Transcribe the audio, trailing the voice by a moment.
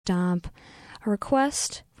Stomp, a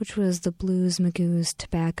request, which was the Blues Magoo's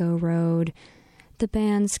Tobacco Road. The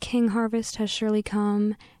band's King Harvest has surely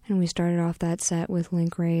come, and we started off that set with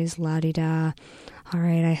Link Wray's La-Di-Da.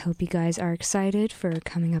 Alright, I hope you guys are excited for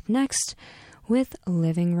coming up next with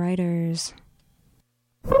Living Writers.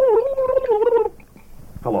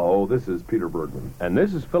 Hello, this is Peter Bergman. And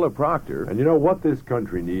this is Philip Proctor. And you know what this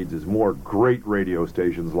country needs is more great radio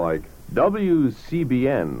stations like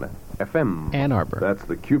WCBN FM Ann Arbor. That's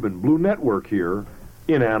the Cuban Blue Network here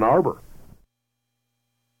in Ann Arbor.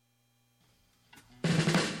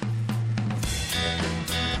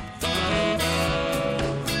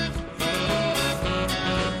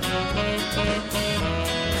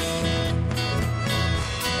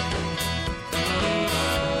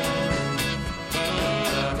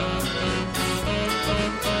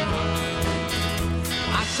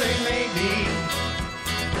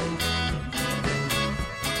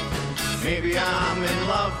 Maybe I'm in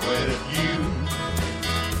love with you.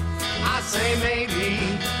 I say maybe.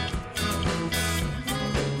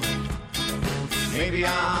 Maybe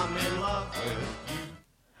I'm in love with you.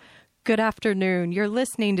 Good afternoon. You're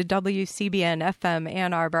listening to WCBN FM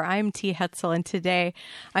Ann Arbor. I'm T. Hetzel, and today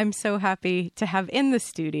I'm so happy to have in the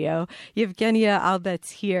studio Yevgenia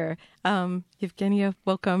Albets here. Yevgenia,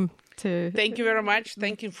 welcome. Thank you very much.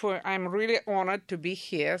 I'm really honored to be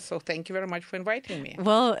here. So thank you very much for inviting me.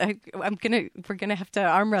 Well, we're gonna have to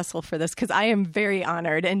arm wrestle for this because I am very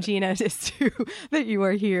honored, and Gina is too, that you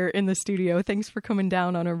are here in the studio. Thanks for coming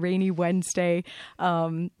down on a rainy Wednesday.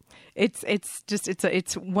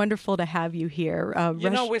 It's wonderful to have you here. We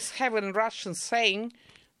have a Russian saying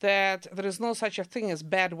that there is no such a thing as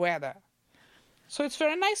bad weather. So it's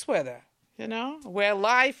very nice weather. Where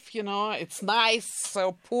life, it's nice,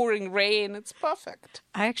 so pouring rain, it's perfect.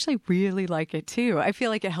 I actually really like it too. I feel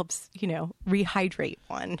like it helps, rehydrate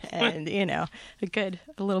one and, a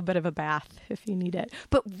little bit of a bath if you need it.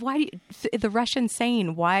 But the Russian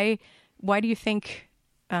saying, why do you think,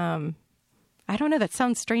 I don't know, that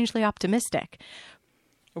sounds strangely optimistic.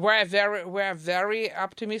 We're a very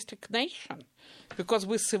optimistic nation because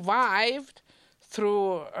we survived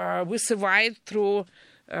through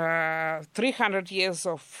 300 years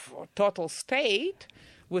of total state.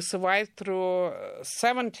 We survived through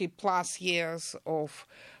 70 plus years of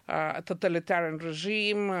totalitarian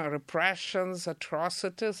regime, repressions,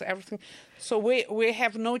 atrocities, everything. So we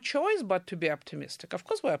have no choice but to be optimistic. Of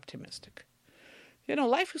course we're optimistic.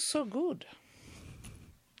 Life is so good.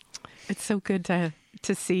 It's so good to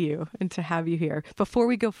see you and to have you here. Before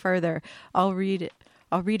we go further, I'll read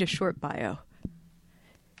a short bio.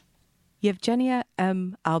 Yevgenia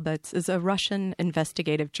M. Albets is a Russian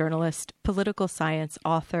investigative journalist, political science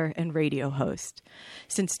author, and radio host.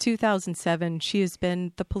 Since 2007, she has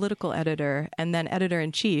been the political editor and then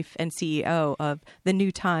editor-in-chief and CEO of The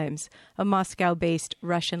New Times, a Moscow-based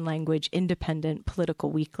Russian-language independent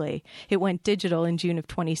political weekly. It went digital in June of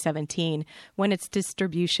 2017 when its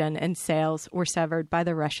distribution and sales were severed by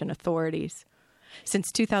the Russian authorities.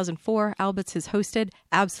 Since 2004, Albets has hosted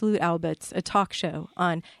Absolute Albets, a talk show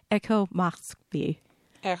on Echo Moskvy.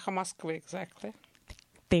 Echo Moskvy, exactly.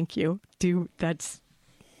 Thank you.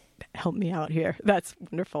 Help me out here. That's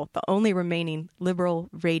wonderful. The only remaining liberal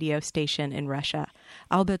radio station in Russia.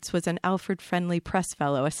 Albets was an Alfred Friendly Press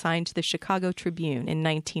Fellow assigned to the Chicago Tribune in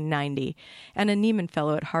 1990 and a Nieman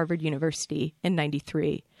Fellow at Harvard University in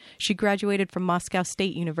 1993. She graduated from Moscow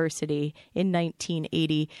State University in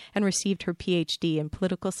 1980 and received her PhD in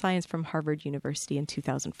political science from Harvard University in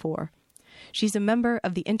 2004. She's a member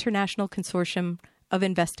of the International Consortium of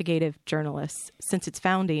Investigative Journalists since its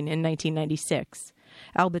founding in 1996.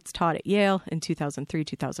 Albets taught at Yale in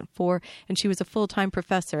 2003-2004, and she was a full-time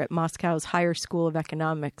professor at Moscow's Higher School of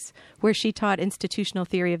Economics, where she taught institutional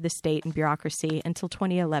theory of the state and bureaucracy until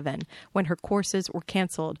 2011, when her courses were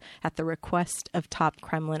canceled at the request of top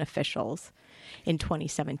Kremlin officials. In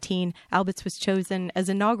 2017, Albets was chosen as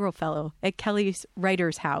inaugural fellow at Kelly's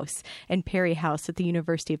Writers House and Perry House at the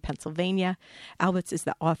University of Pennsylvania. Albets is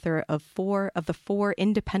the author of four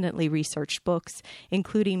independently researched books,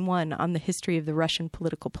 including one on the history of the Russian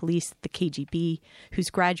political police, the KGB,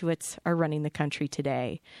 whose graduates are running the country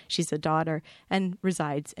today. She's a daughter and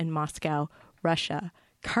resides in Moscow, Russia.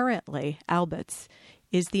 Currently, Albets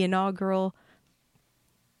is the inaugural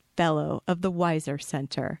fellow of the Weiser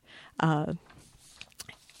Center,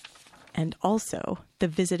 and also the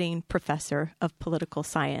visiting professor of political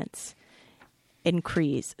science in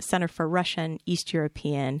CREES, Center for Russian, East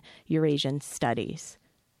European, Eurasian Studies,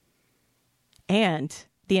 and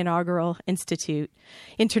the inaugural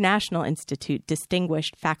International Institute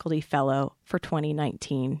Distinguished Faculty Fellow for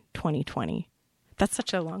 2019-2020. That's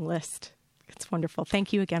such a long list. It's wonderful.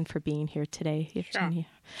 Thank you again for being here today, Evgenia.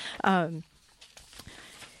 Sure.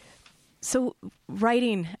 So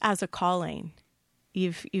writing as a calling,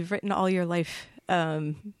 you've written all your life,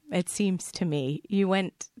 it seems to me. You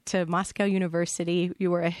went to Moscow University.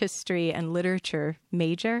 You were a history and literature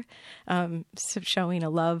major, so showing a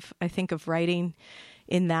love, I think, of writing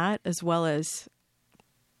in that, as well as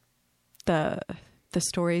the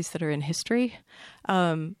stories that are in history.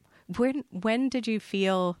 When did you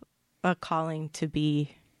feel a calling to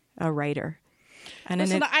be a writer? And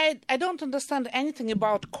Listen, I don't understand anything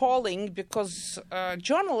about calling, because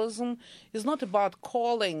journalism is not about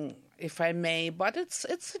calling, if I may, but it's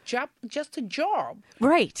a job, just a job,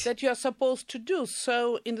 right, that you're supposed to do.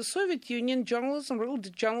 So in the Soviet Union,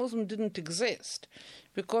 journalism didn't exist,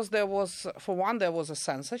 because there was, for one, there was a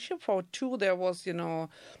censorship. For two, there was,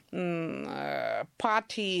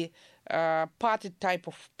 party type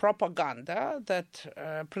of propaganda that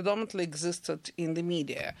predominantly existed in the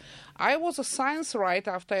media. I was a science writer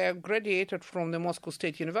after I graduated from the Moscow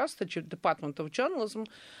State University Department of Journalism.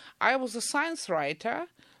 I was a science writer,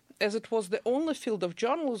 as it was the only field of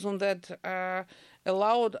journalism that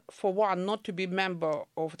allowed, for one, not to be member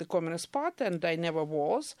of the Communist Party, and I never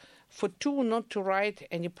was. For two, not to write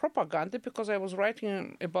any propaganda, because I was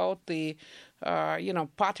writing about the,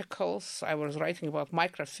 particles. I was writing about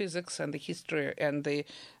microphysics and the history and the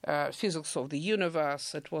physics of the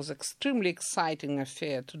universe. It was extremely exciting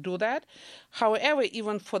affair to do that. However,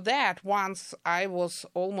 even for that, once I was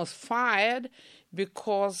almost fired,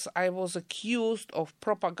 because I was accused of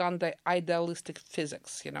propaganda idealistic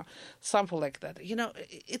physics, something like that.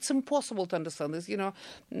 It's impossible to understand this.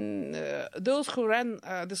 Those who ran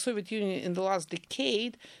the Soviet Union in the last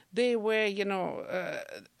decade, they were,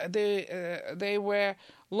 they were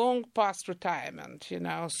long past retirement,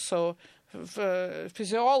 So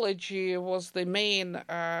physiology was the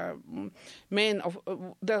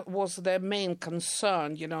that was their main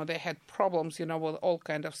concern. They had problems, with all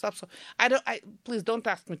kind of stuff. So please don't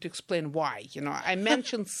ask me to explain why. I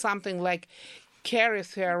mentioned something like Carey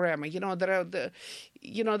theorem.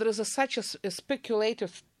 There is such a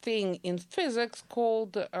speculative thing in physics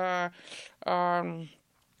called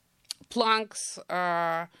Planck's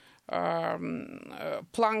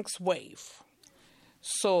wave.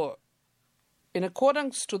 So, in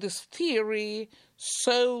accordance to this theory,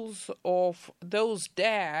 souls of those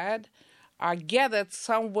dead are gathered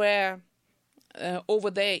somewhere over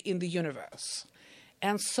there in the universe.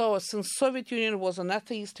 And so, since Soviet Union was an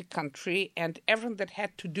atheistic country, and everything that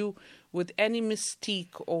had to do with any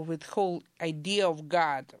mystique or with whole idea of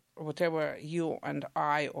God, whatever you and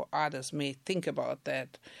I or others may think about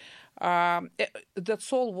that, that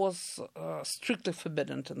soul was strictly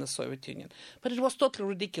forbidden in the Soviet Union. But it was totally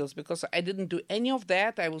ridiculous, because I didn't do any of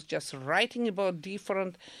that. I was just writing about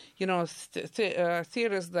different,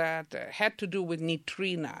 theories that had to do with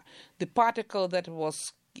neutrino, the particle that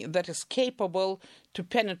is capable to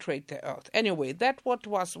penetrate the Earth. Anyway, that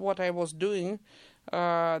was what I was doing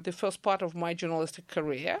the first part of my journalistic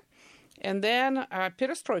career. And then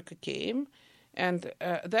Perestroika came, and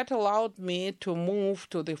that allowed me to move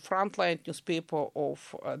to the frontline newspaper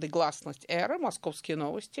of the Glasnost era, Moskovsky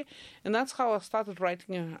Novosti, and that's how I started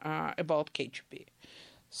writing about KGB.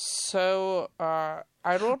 So I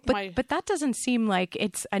wrote But that doesn't seem like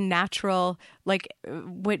it's a natural,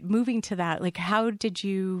 moving to that, how did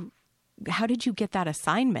you get that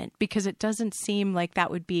assignment? Because it doesn't seem like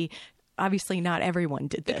that would be... Obviously, not everyone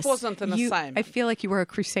did this. It wasn't an assignment. I feel like you were a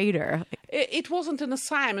crusader. It wasn't an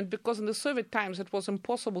assignment, because in the Soviet times it was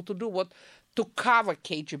impossible to cover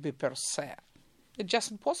KGB per se. It's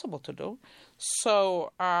just impossible to do.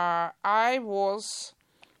 So I was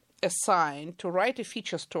assigned to write a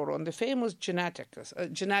feature story on the famous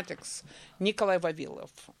genetics Nikolai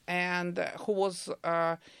Vavilov, and who was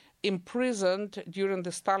imprisoned during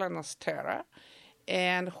the Stalinist terror,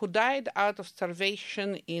 and who died out of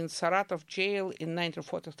starvation in Saratov jail in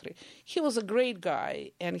 1943. He was a great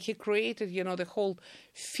guy, and he created, the whole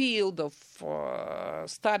field of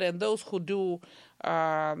study, and those who do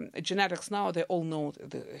genetics now, they all know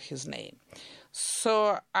his name.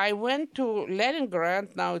 So I went to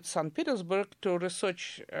Leningrad, now it's St. Petersburg, to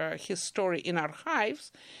research his story in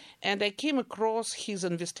archives, and I came across his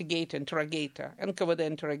interrogator, NKVD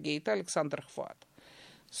interrogator, Alexander Khvat.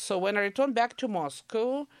 So when I returned back to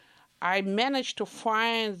Moscow, I managed to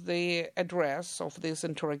find the address of this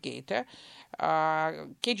interrogator.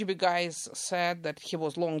 KGB guys said that he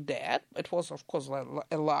was long dead. It was, of course,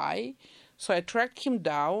 a lie. So I tracked him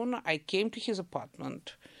down. I came to his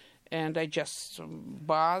apartment, And I just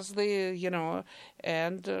buzzed and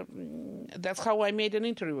that's how I made an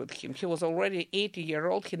interview with him. He was already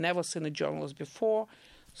 80-year-old. He'd never seen a journalist before.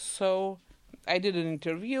 So I did an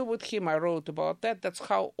interview with him. I wrote about that. That's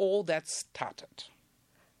how all that started.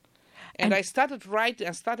 And I started writing,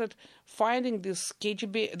 I started finding this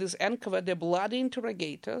KGB, this NKVD bloody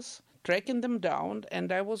interrogators, tracking them down,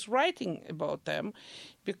 and I was writing about them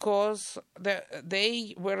because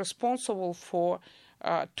they were responsible for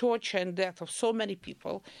torture and death of so many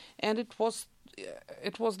people, and it was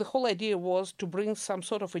the whole idea was to bring some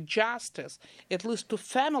sort of a justice, at least to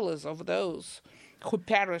families of those who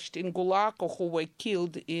perished in Gulag or who were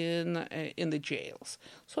killed in the jails.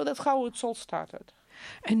 So that's how it all started.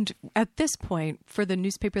 And at this point, for the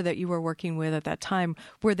newspaper that you were working with at that time,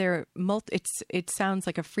 were there it sounds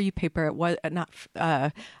like a free paper. It was not.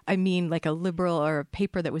 I mean, like a liberal or a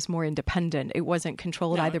paper that was more independent. It wasn't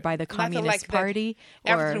controlled either by the Communist Party.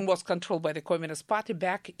 Everything was controlled by the Communist Party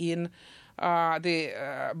back in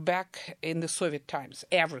the Soviet times.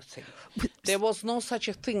 Everything. There was no such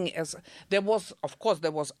a thing as there was. Of course,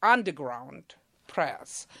 there was underground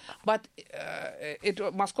press, but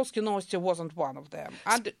Moskovsky Novosti wasn't one of them.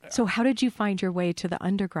 So how did you find your way to the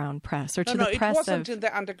underground press or to the press? It wasn't in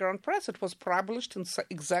the underground press. It was published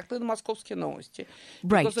exactly in Moskovsky Novosti.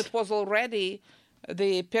 Right. Because it was already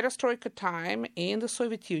the perestroika time in the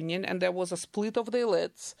Soviet Union, and there was a split of the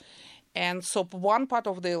elites. And so one part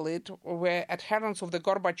of the elite were adherents of the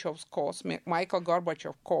Gorbachev's cause, Michael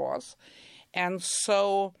Gorbachev cause. And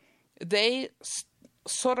so they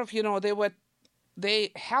sort of,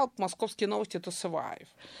 they helped Moskovsky Novosti to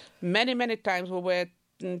survive. Many, many times we were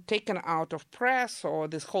taken out of press, or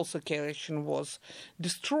this whole circulation was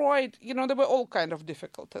destroyed. There were all kinds of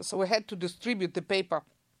difficulties. So we had to distribute the paper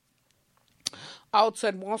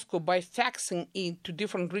outside Moscow by faxing it to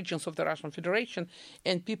different regions of the Russian Federation,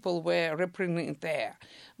 and people were reprinting it there.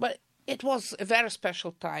 But it was a very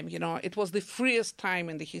special time, It was the freest time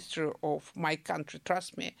in the history of my country,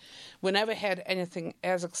 trust me. We never had anything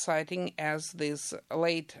as exciting as this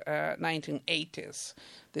late 1980s,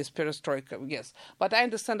 this perestroika, yes. But I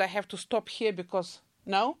understand I have to stop here because,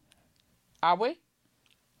 no? Are we?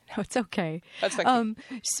 No, it's okay. That's okay.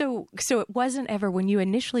 So it wasn't ever, when you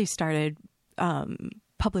initially started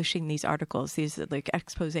publishing these articles, these like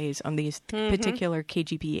exposés on these particular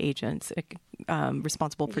KGB agents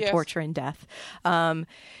responsible for torture and death.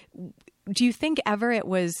 Do you think ever it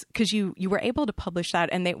was, because you were able to publish that,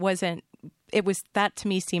 and it was, that to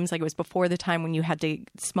me seems like it was before the time when you had to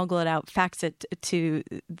smuggle it out, fax it to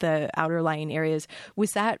the outer lying areas.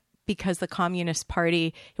 Was that because the Communist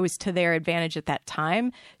Party, it was to their advantage at that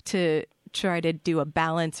time to try to do a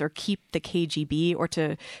balance or keep the KGB, or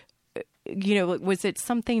to, was it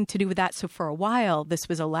something to do with that? So for a while, this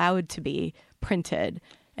was allowed to be printed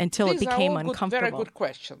until it became uncomfortable. Very good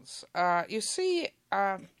questions. You see,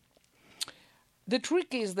 the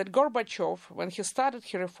trick is that Gorbachev, when he started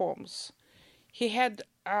his reforms, he had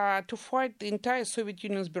to fight the entire Soviet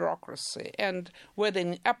Union's bureaucracy, and whether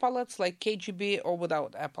in epaulets like KGB or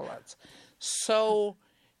without epaulets. So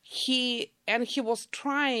he was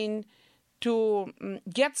trying to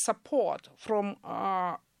get support from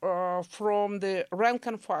the rank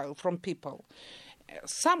and file, from people.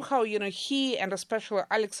 Somehow, he, and especially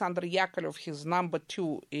Alexander Yakovlev, his number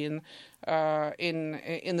two in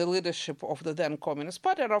the leadership of the then Communist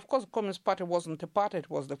Party, and of course the Communist Party wasn't a party, it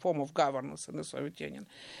was the form of governance in the Soviet Union.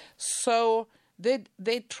 So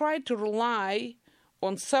they tried to rely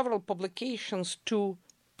on several publications to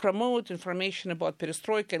promote information about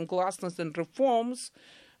perestroika and glasnost and reforms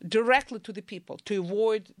directly to the people, to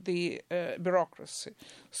avoid the bureaucracy.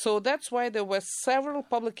 So that's why there were several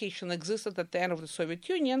publications existed at the end of the Soviet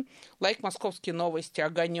Union, like Moskovsky Novosti,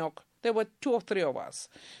 Ogonyok. There were 2 or 3 of us,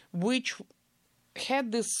 which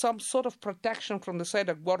had some sort of protection from the side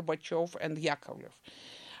of Gorbachev and Yakovlev.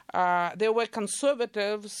 There were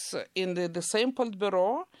conservatives in the same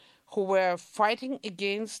Politburo who were fighting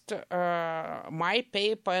against my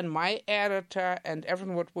paper and my editor and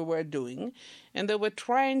everything what we were doing. And they were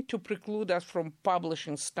trying to preclude us from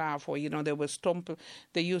publishing stuff, or,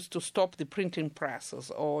 they used to stop the printing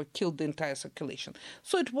presses or kill the entire circulation.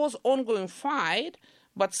 So it was ongoing fight,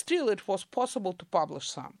 but still it was possible to publish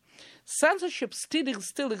some. Censorship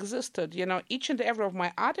still existed. Each and every of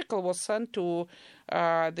my article was sent to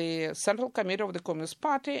the Central Committee of the Communist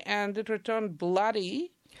Party, and it returned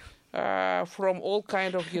bloody from all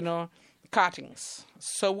kind of, cuttings.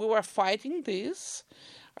 So we were fighting this.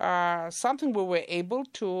 Something we were able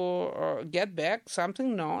to get back,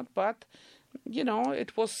 something not. But,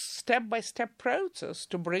 it was step-by-step process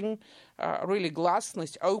to bring really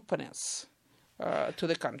glasnost, openness to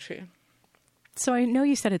the country. So I know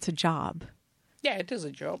you said it's a job. Yeah, it is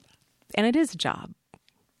a job. And it is a job.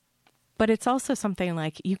 But it's also something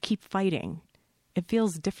like you keep fighting. It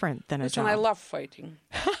feels different than a Listen, job. I love fighting.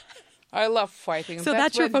 I love fighting. So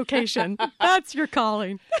that's your vocation. That's your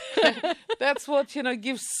calling. That's what,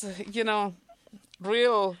 gives,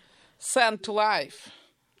 real scent to life.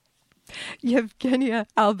 Yevgenia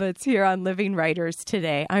Albats here on Living Writers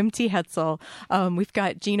today. I'm T. Hetzel. We've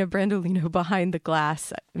got Gina Brandolino behind the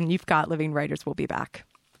glass. And you've got Living Writers. We'll be back.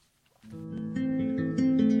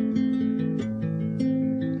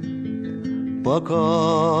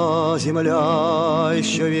 Пока земля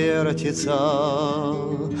еще вертится,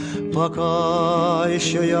 пока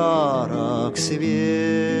еще ярок свет,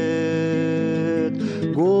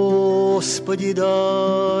 Господи,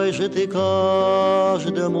 дай же Ты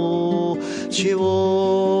каждому, чего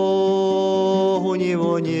у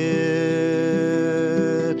него нет.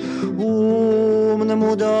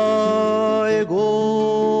 Умному дай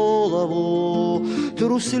голову,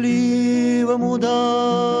 трусливому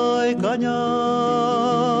дай коня,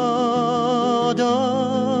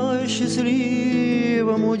 дай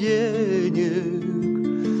счастливому денег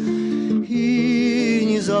и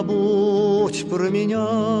не забудь про меня,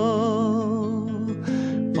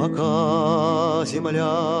 пока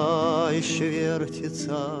земля еще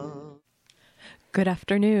вертится. Good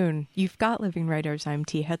afternoon. You've got Living Writers. I'm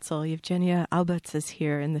T. Hetzel. Yevgenia Albats is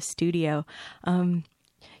here in the studio.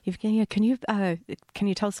 Yevgenia, can you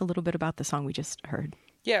tell us a little bit about the song we just heard?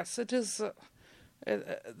 Yes, it is.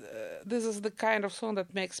 This is the kind of song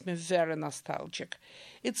that makes me very nostalgic.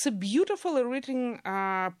 It's a beautifully written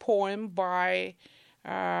poem by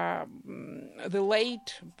the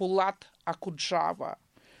late Bulat Akudjava.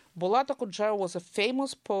 Bulat Akudjava was a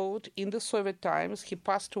famous poet in the Soviet times. He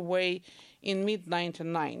passed away in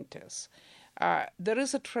mid-1990s. There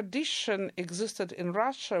is a tradition existed in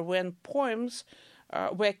Russia when poems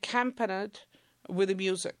were accompanied with the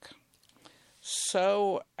music.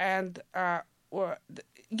 So, and,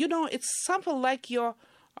 it's something like your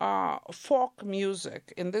folk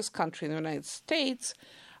music in this country, in the United States.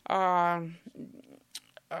 So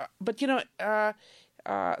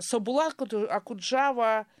Bulat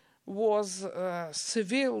Akudjava was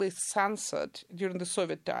severely censored during the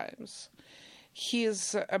Soviet times.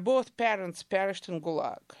 His both parents perished in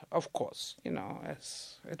Gulag, of course,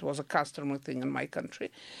 as it was a customary thing in my country.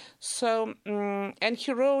 So, and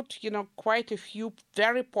he wrote, quite a few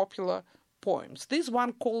very popular poems. This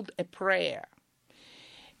one called A Prayer.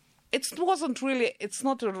 It's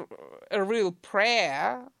not a real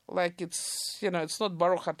prayer, like it's not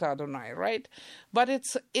Baruch Atah Adonai, right? But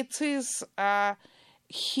it's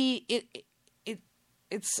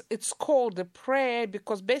called a prayer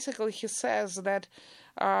because basically he says that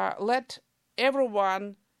let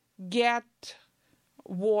everyone get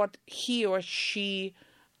what he or she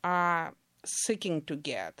are seeking to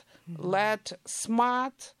get. Mm-hmm. Let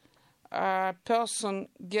smart person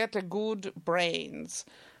get a good brains.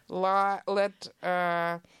 Let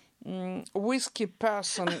whiskey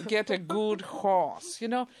person get a good horse.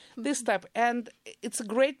 This type. And it's a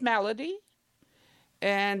great melody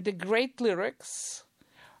and the great lyrics.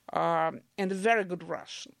 And a very good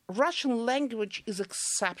Russian. Russian language is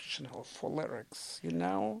exceptional for lyrics,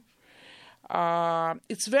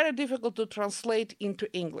 It's very difficult to translate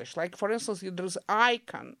into English. Like, for instance, there's an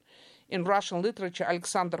icon in Russian literature,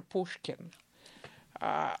 Alexander Pushkin.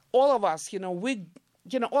 All of us,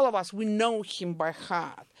 we know him by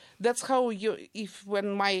heart. That's how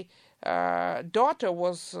when my daughter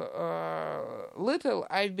was little,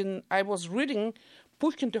 I was reading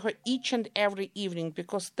Pushkin to her each and every evening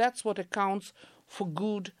because that's what accounts for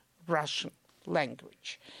good Russian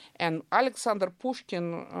language. And Alexander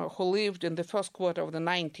Pushkin, who lived in the first quarter of the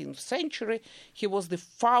 19th century, he was the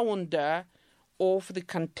founder of the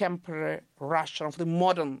contemporary Russian, of the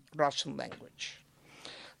modern Russian language.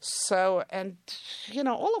 So, and,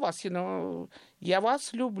 all of us, «Я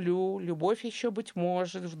вас люблю, любовь еще, быть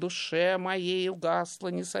может, в душе моей угасла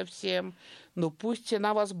не совсем, но пусть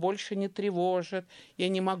она вас больше не тревожит, я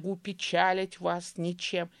не могу печалить вас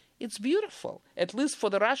ничем». It's beautiful. At least for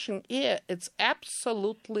the Russian ear, it's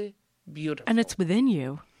absolutely beautiful. And it's within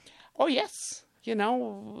you. Oh, yes.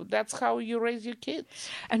 That's how you raise your kids.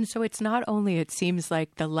 And so it's not only, it seems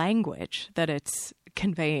like, the language that it's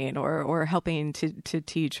conveying or helping to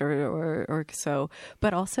teach or so,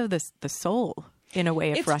 but also the soul, in a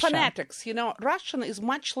way, of Russia. It's phonetics. Russian is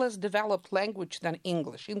much less developed language than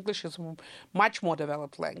English. English is much more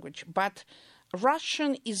developed language. But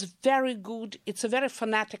Russian is very good. It's a very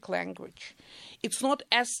phonetic language. It's not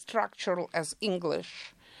as structural as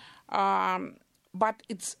English. but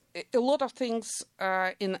it's a lot of things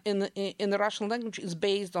in the Russian language is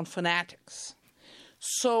based on phonetics.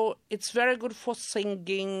 So it's very good for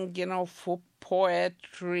singing, for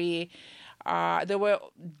poetry. There were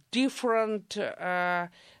different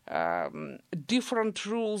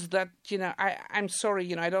rules that, I'm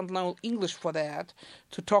sorry, I don't know English for that,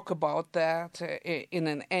 to talk about that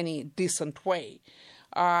in any decent way.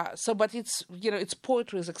 But its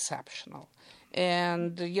poetry is exceptional.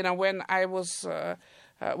 And, when I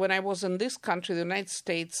was in this country, the United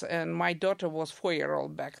States, and my daughter was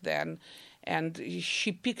 4-year-old back then, and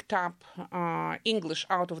she picked up English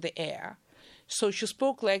out of the air. So she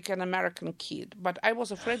spoke like an American kid, but I was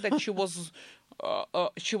afraid that she was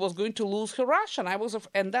going to lose her Russian. I was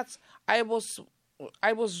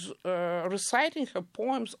reciting her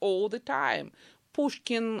poems all the time.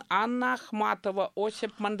 Pushkin, Anna Akhmatova,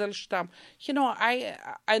 Osip Mandelstam.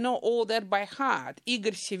 I know all that by heart.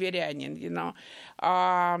 Igor Severyanin,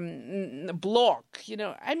 Bloch.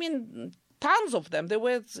 Tons of them.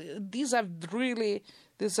 These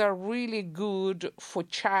are really good for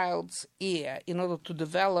child's ear in order to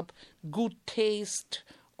develop good taste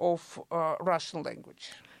of Russian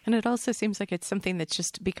language. And it also seems like it's something that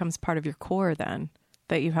just becomes part of your core then,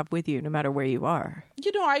 that you have with you no matter where you are.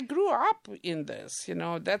 I grew up in this.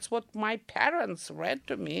 That's what my parents read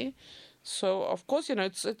to me. So, of course,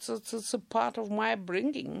 it's a part of my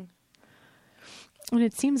bringing. And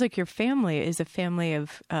it seems like your family is a family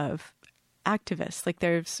of activists. Like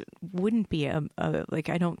wouldn't be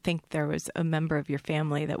I don't think there was a member of your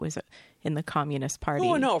family that was in the Communist Party.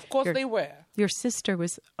 Oh, no, of course they were. Your sister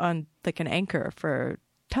was on an anchor for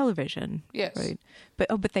television. Yes. Right?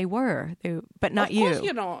 But they were. But not you.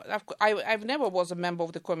 Of course, I've never was a member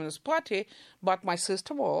of the Communist Party, but my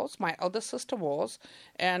sister was, my elder sister was,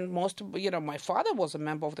 and my father was a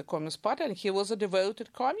member of the Communist Party, and he was a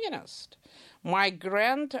devoted communist. My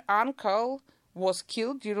grand uncle was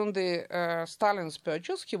killed during the Stalin's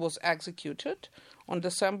purges. He was executed on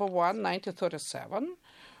December 1, 1937.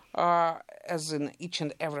 As in each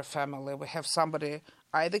and every family, we have somebody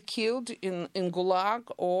either killed in Gulag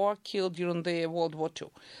or killed during the World War II.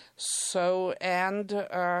 So, and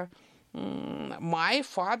my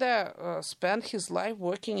father spent his life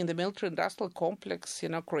working in the military-industrial complex,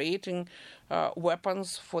 creating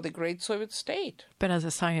weapons for the great Soviet state. But as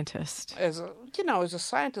a scientist. As a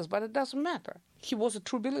scientist, but it doesn't matter. He was a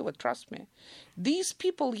true believer, trust me. These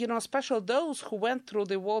people, especially those who went through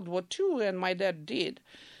the World War II, and my dad did,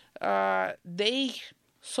 they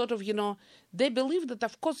sort of, they believed that,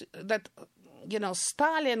 of course, that,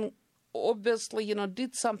 Stalin obviously,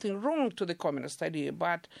 did something wrong to the communist idea,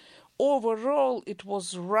 but overall it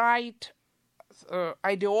was right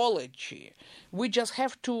ideology. We just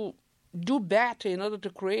have to do better in order to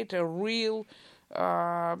create a real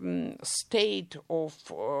state of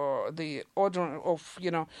the order of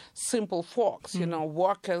simple folks,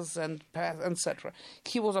 workers and etc.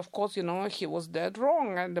 He was, of course, he was dead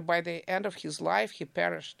wrong, and by the end of his life, he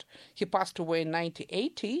perished. He passed away in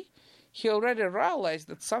 1980. He already realized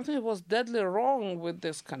that something was deadly wrong with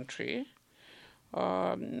this country.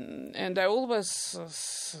 And I always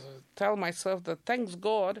tell myself that, thanks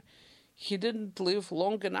God, he didn't live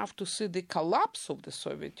long enough to see the collapse of the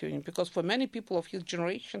Soviet Union, because for many people of his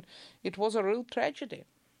generation, it was a real tragedy.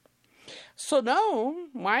 So no,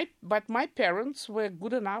 my parents were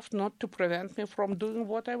good enough not to prevent me from doing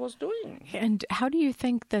what I was doing. And how do you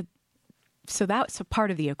think that, so that's a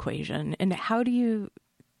part of the equation, and how do you,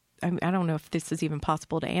 I don't know if this is even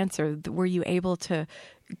possible to answer, were you able to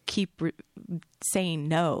keep saying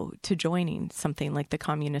no to joining something like the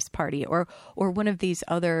Communist Party or one of these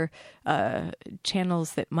other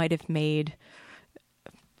channels that might have made,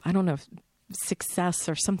 I don't know, success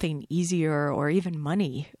or something easier or even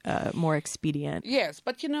money more expedient? Yes,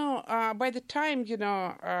 but by the time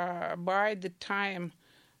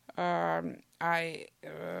I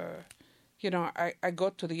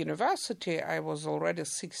got to the university, I was already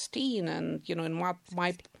 16, and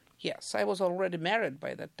I was already married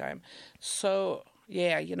by that time. So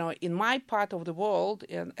in my part of the world,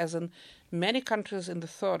 and as in many countries in the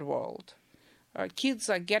third world, kids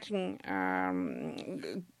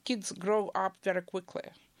grow up very quickly,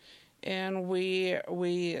 and we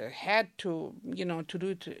had to to do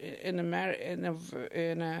it in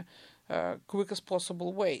a quickest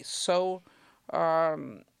possible way. So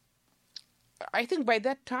I think by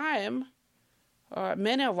that time,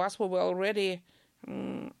 many of us were already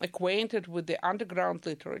acquainted with the underground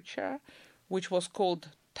literature, which was called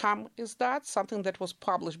Tam Izdat, something that was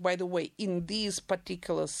published, by the way, in this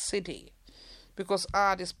particular city, because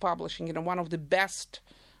Art is publishing, one of the best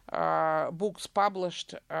books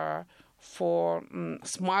published for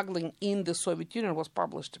smuggling in the Soviet Union was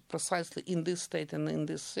published precisely in this state and in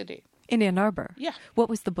this city. In Ann Arbor? Yeah. What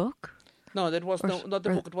was the book? No, that was not the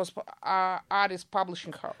book. It was Aris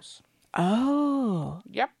Publishing House. Oh.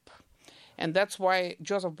 Yep. And that's why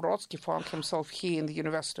Joseph Brodsky found himself here in the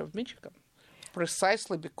University of Michigan,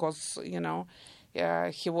 precisely because,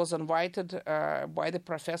 he was invited by the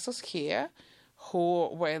professors here who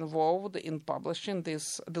were involved in publishing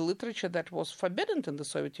the literature that was forbidden in the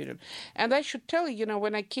Soviet Union. And I should tell you,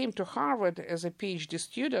 when I came to Harvard as a PhD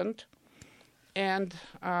student, and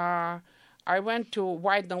I went to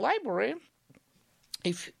Widener Library,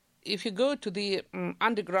 if you go to the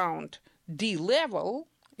underground D level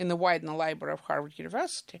in the Widener Library of Harvard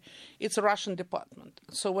University, it's a Russian department.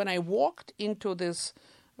 So when I walked into this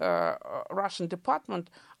Russian department,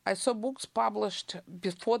 I saw books published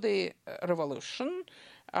before the revolution.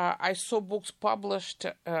 I saw books published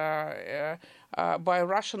by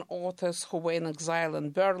Russian authors who were in exile in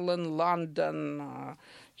Berlin, London,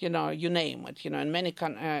 you name it, in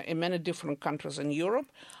many different countries in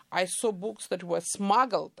Europe. I saw books that were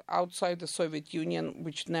smuggled outside the Soviet Union,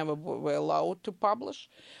 which never were allowed to publish.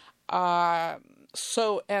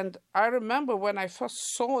 And I remember when I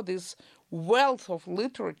first saw this wealth of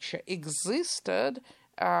literature existed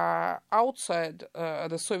outside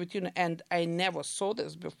the Soviet Union, and I never saw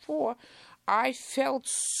this before, I felt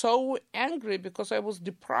so angry because I was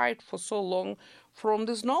deprived for so long from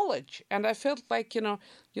this knowledge. And I felt like, you know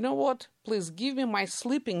what, please give me my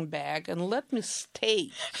sleeping bag and let me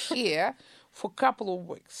stay here for a couple of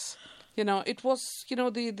weeks. It was,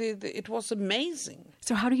 it was amazing.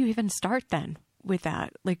 So how do you even start then with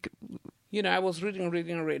that? I was reading.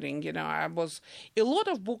 I was a lot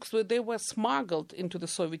of books where they were smuggled into the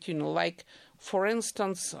Soviet Union, like, for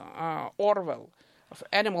instance, Orwell,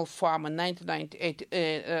 Animal Farm in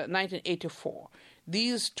 1984.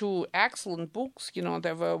 These two excellent books, they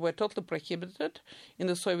were totally prohibited in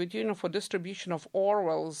the Soviet Union. For distribution of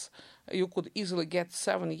Orwell's, you could easily get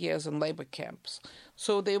 7 years in labor camps.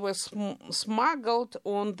 So they were smuggled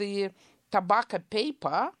on the tobacco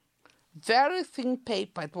paper, very thin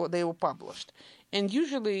paper, they were published. And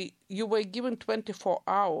usually you were given 24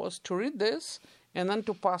 hours to read this and then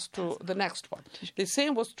to pass to the next one. The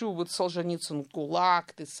same was true with Solzhenitsyn,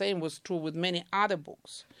 Gulag. The same was true with many other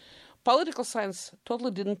books. Political science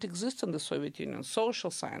totally didn't exist in the Soviet Union.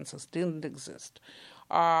 Social sciences didn't exist.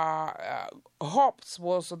 Hobbes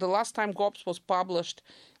was, the last time Hobbes was published,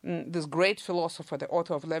 this great philosopher, the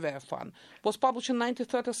author of Leviathan, was published in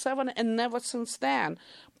 1937 and never since then.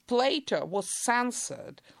 Plato was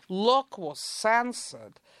censored. Locke was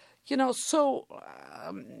censored. We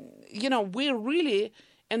really,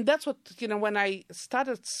 and that's what, when I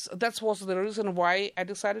started, that was the reason why I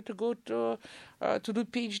decided to go to do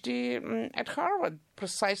PhD at Harvard,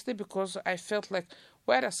 precisely because I felt like,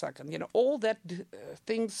 wait a second, all that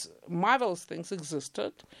marvelous things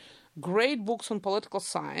existed. Great books on political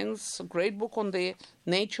science, great book on the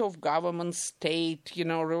nature of government, state,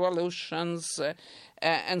 revolutions,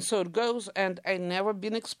 and so it goes. And I never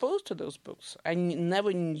been exposed to those books. I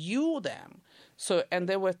never knew them. So, and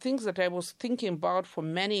there were things that I was thinking about for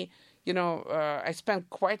many, I spent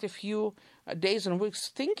quite a few days and weeks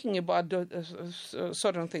thinking about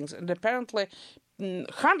certain things. And apparently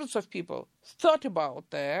hundreds of people thought about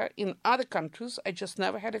there in other countries. I just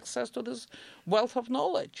never had access to this wealth of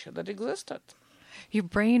knowledge that existed. Your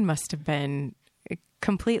brain must have been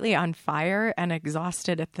completely on fire and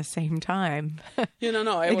exhausted at the same time.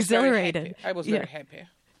 No, I was exhilarated. Very happy. I was very happy.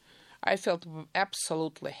 I felt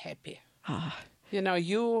absolutely happy.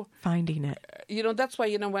 You finding it. That's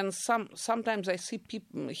why when sometimes I see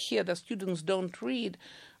people here, the students don't read,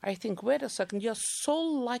 I think, wait a second, you're so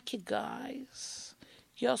lucky, guys.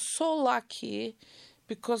 You're so lucky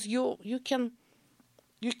because you can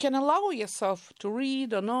allow yourself to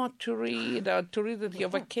read or not to read, or to read at your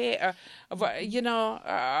vacation.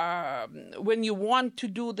 When you want to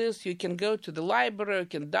do this, you can go to the library, you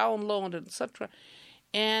can download, etc.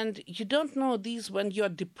 And you don't know these when you're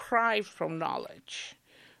deprived from knowledge,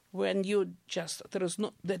 when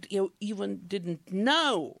that you even didn't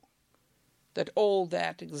know that all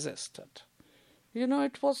that existed.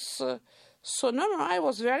 It was... I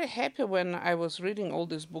was very happy when I was reading all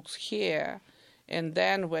these books here. And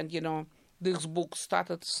then when, these books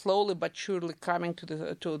started slowly but surely coming to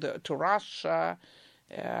Russia.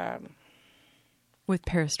 With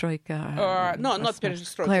perestroika? No, not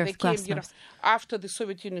perestroika. They came, Glasnost. After the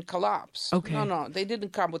Soviet Union collapsed. Okay. No, they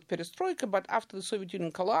didn't come with perestroika, but after the Soviet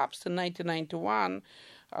Union collapsed in 1991,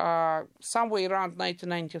 somewhere around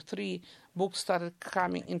 1993, books started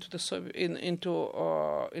coming into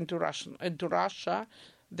Russia.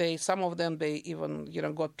 Some of them they even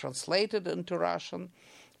got translated into Russian,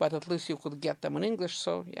 but at least you could get them in English.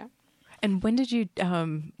 So yeah. And when did you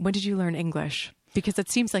learn English? Because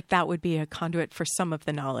it seems like that would be a conduit for some of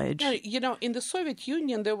the knowledge. In the Soviet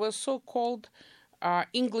Union, there were so-called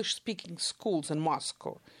English-speaking schools in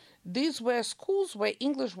Moscow. These were schools where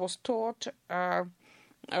English was taught as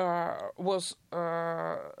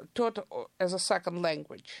a second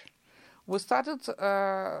language. We started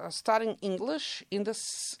studying English in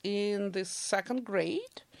the second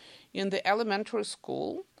grade in the elementary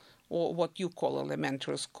school, or what you call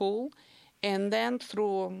elementary school. And then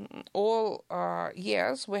through all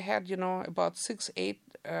years, we had, about 6-8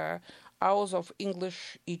 hours of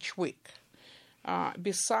English each week.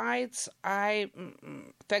 Besides,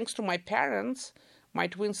 thanks to my parents, my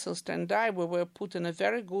twin sister and I, we were put in a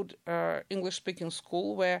very good English-speaking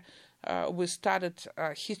school where we studied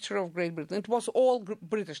history of Great Britain. It was all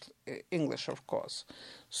British English, of course.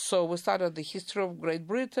 So we studied the history of Great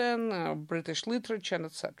Britain, British literature, and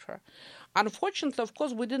etc. Unfortunately, of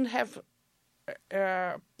course, we didn't have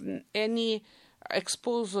any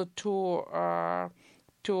exposure to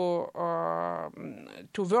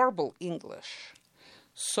verbal English.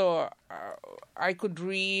 So I could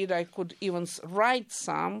read, I could even write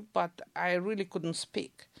some, but I really couldn't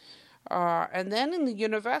speak. And then in the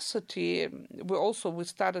university, we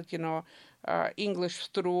studied, English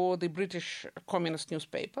through the British communist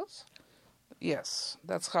newspapers. Yes,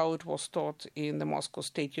 that's how it was taught in the Moscow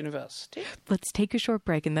State University. Let's take a short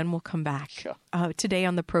break and then we'll come back. Sure. Today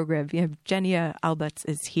on the program, Evgenia Albats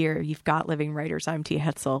is here. You've got Living Writers. I'm Tia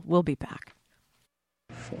Hetzel. We'll be back.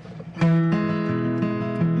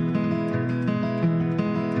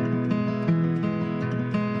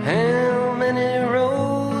 How many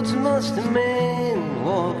roads must a man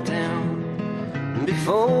walk down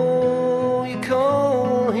before you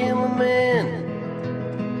call him a man?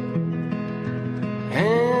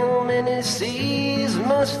 How many seas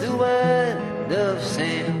must the white dove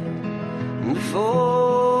sail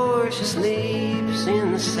before she sleeps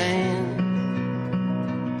in the sand?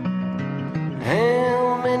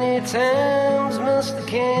 How many times must the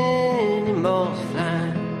cannonballs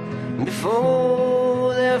fly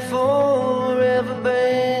before they're forever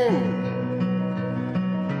banned?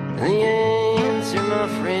 The answer, my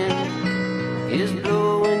friend, is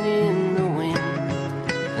blowing in the wind.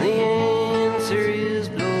 The answer is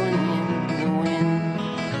blowing in the wind.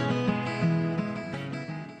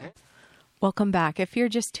 Welcome back. If you're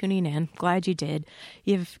just tuning in, glad you did.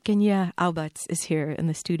 Evgenia Albats is here in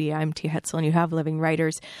the studio. I'm Tia Hetzel, and you have Living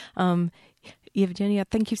Writers. Evgenia,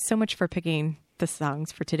 thank you so much for picking the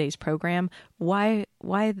songs for today's program. Why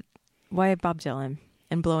Bob Dylan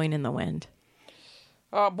and Blowing in the Wind?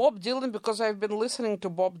 Bob Dylan, because I've been listening to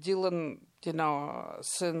Bob Dylan,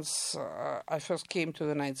 since I first came to the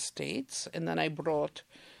United States, and then I brought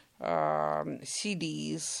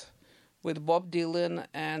CDs with Bob Dylan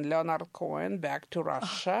and Leonard Cohen back to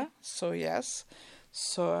Russia. So yes,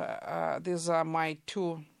 these are my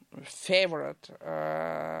two favorite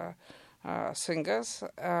singers.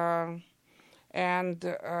 And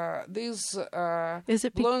this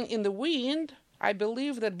Blowing in the Wind, I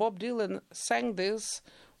believe that Bob Dylan sang this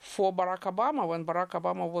for Barack Obama when Barack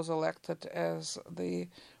Obama was elected as the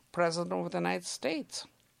President of the United States.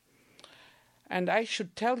 And I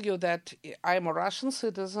should tell you that I'm a Russian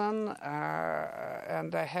citizen,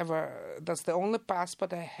 and that's the only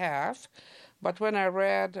passport I have. But when I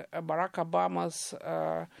read Barack Obama's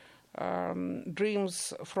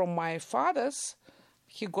Dreams from My Fathers,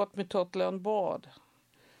 he got me totally on board.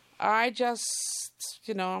 I just,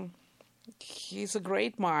 he's a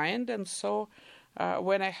great mind. And so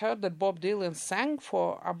when I heard that Bob Dylan sang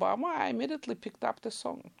for Obama, I immediately picked up the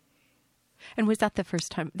song. And was that the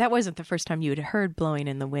first time? That wasn't the first time you had heard Blowing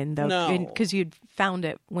in the Wind, though? No. Because you'd found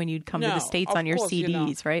it when you'd come to the States on your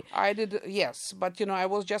CDs, right? I did, yes. But, I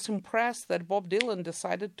was just impressed that Bob Dylan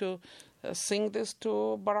decided to sing this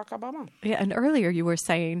to Barack Obama. Yeah, and earlier you were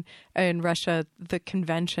saying in Russia, the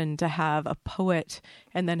convention to have a poet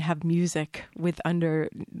and then have music with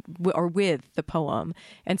the poem.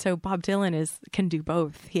 And so Bob Dylan can do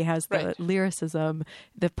both. He has the lyricism,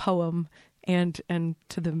 the poem, and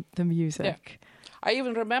to the music. Yeah. I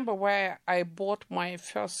even remember where I bought my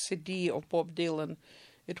first CD of Bob Dylan.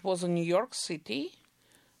 It was in New York City.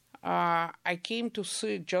 I came to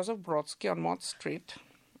see Joseph Brodsky on Mott Street.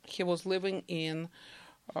 He was living in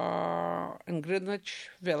Greenwich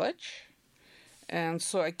Village. And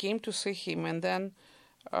so I came to see him. And then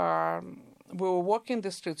we were walking the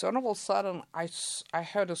streets. And all of a sudden, I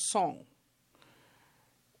heard a song.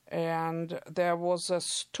 And there was a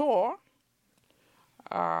store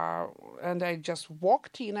And I just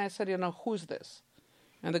walked in. I said, who's this?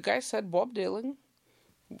 And the guy said, Bob Dylan.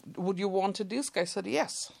 Would you want a disc? I said,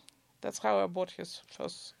 yes. That's how I bought his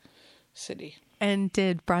first CD. And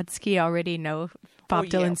did Brodsky already know Bob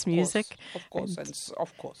Dylan's music? Of course.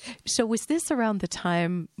 Of course. So was this around the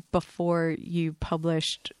time before you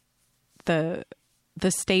published the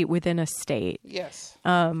State Within a State? Yes.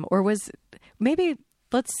 Or was maybe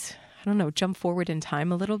let's jump forward in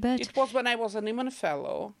time a little bit. It was when I was a Nieman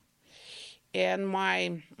Fellow, and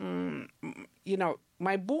my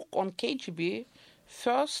book on KGB.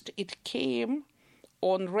 First, it came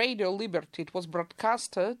on Radio Liberty. It was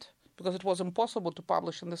broadcasted because it was impossible to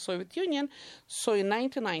publish in the Soviet Union. So in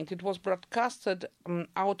 1990, it was broadcasted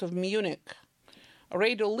out of Munich.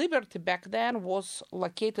 Radio Liberty back then was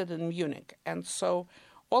located in Munich. And so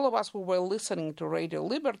all of us who were listening to Radio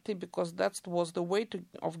Liberty because that was the way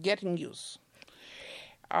of getting news.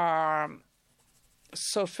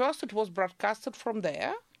 So first it was broadcasted from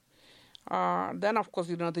there. Then, of course,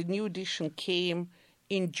 the new edition came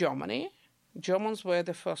in Germany. Germans were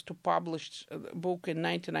the first to publish the book in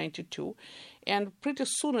 1992. And pretty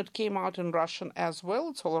soon it came out in Russian as well.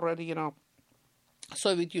 It's already,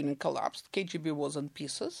 Soviet Union collapsed. KGB was in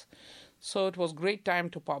pieces. So it was a great time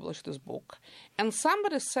to publish this book. And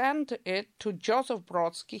somebody sent it to Joseph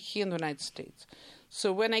Brodsky here in the United States.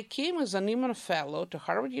 So when I came as a Nieman Fellow to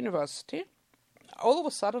Harvard University, all of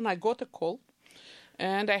a sudden I got a call.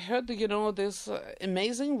 And I heard, this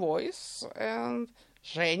amazing voice, and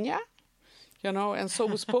Zhenya, and so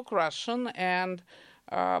we spoke Russian. And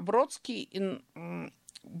Brodsky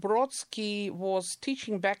was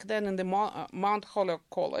teaching back then in the Mount Holyoke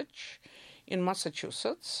College in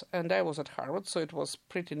Massachusetts, and I was at Harvard, so it was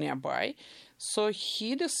pretty nearby. So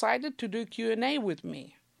he decided to do Q&A with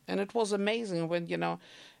me. And it was amazing when,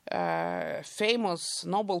 famous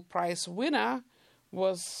Nobel Prize winner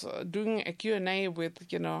was doing a Q&A with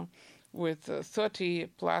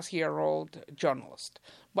 30-plus-year-old journalist.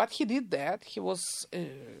 But he did that. He was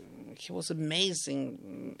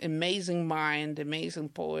amazing, amazing mind, amazing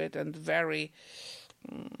poet, and very,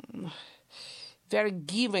 very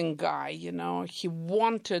giving guy. He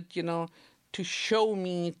wanted, to show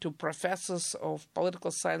me to professors of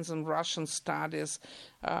political science and Russian studies.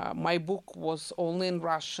 My book was only in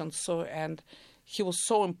Russian, and he was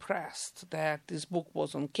so impressed that this book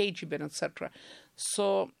was on KGB, etc.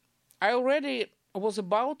 So I already was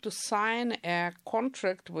about to sign a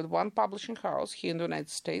contract with one publishing house here in the United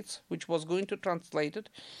States, which was going to translate it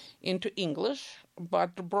into English.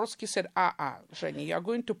 But Brodsky said, Zhenya, you're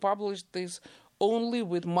going to publish this only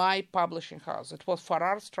with my publishing house. It was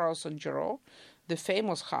Farrar, Straus and Giroux, the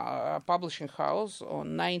famous publishing house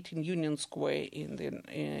on 19 Union Square in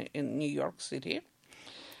New York City.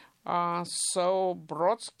 So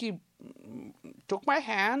Brodsky took my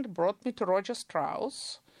hand, brought me to Roger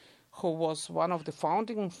Straus, who was one of the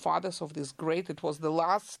founding fathers of this it was the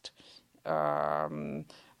last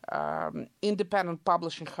independent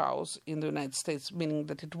publishing house in the United States, meaning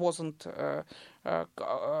that it wasn't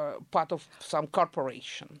part of some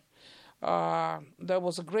corporation. There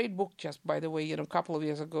was a great book, just by the way, a couple of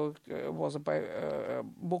years ago, was a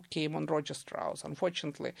book came on Roger Straus.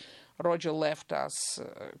 Unfortunately, Roger left us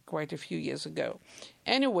quite a few years ago.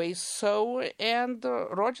 Anyway,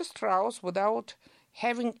 Roger Straus, without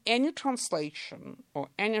having any translation or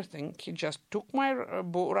anything, he just took my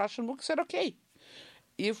Russian book and said, okay,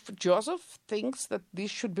 if Joseph thinks that this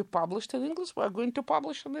should be published in English, we're going to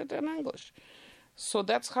publish it in English. So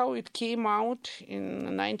that's how it came out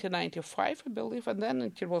in 1995, I believe, and then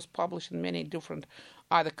it was published in many different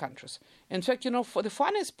other countries. In fact, the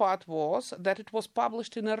funniest part was that it was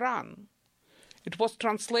published in Iran. It was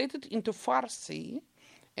translated into Farsi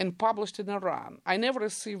and published in Iran. I never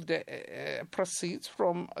received proceeds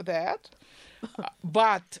from that,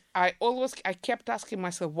 but I kept asking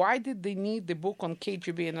myself, why did they need the book on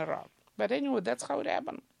KGB in Iran? But anyway, that's how it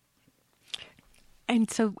happened.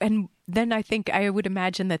 And then I would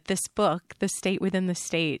imagine that this book, The State Within the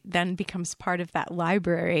State, then becomes part of that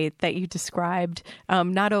library that you described,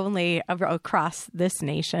 not only across this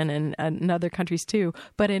nation and other countries too,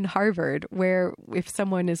 but in Harvard, where if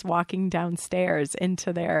someone is walking downstairs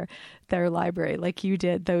into their library, like you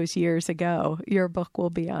did those years ago, your book will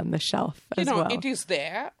be on the shelf as well. It is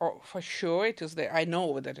there. For sure it is there. I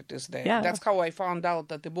know that it is there. Yeah. That's how I found out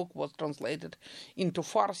that the book was translated into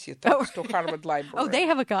Farsi, thanks to Harvard Library. Oh, they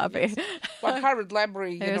have a copy. Yes. But Harvard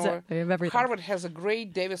Library, everything. Harvard has a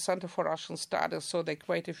great Davis Center for Russian Studies, so there are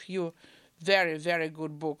quite a few very, very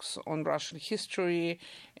good books on Russian history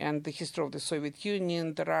and the history of the Soviet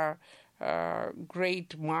Union. There are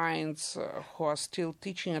great minds who are still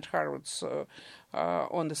teaching at Harvard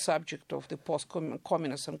on the subject of the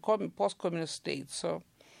post-communist and post-communist states. So,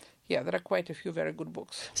 yeah, there are quite a few very good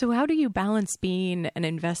books. So how do you balance being an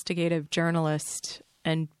investigative journalist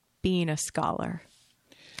and being a scholar?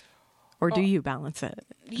 Or do you balance it?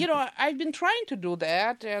 I've been trying to do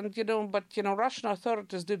that, and but Russian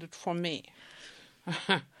authorities did it for me.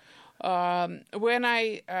 When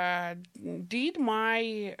I did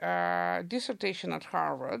my dissertation at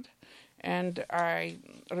Harvard, and I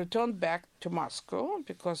returned back to Moscow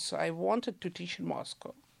because I wanted to teach in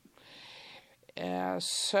Moscow.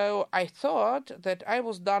 So I thought that I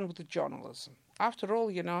was done with journalism. After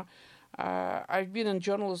all, I've been in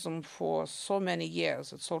journalism for so many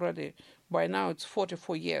years. By now it's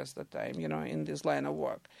 44 years that I'm, in this line of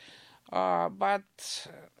work.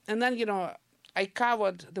 And then, I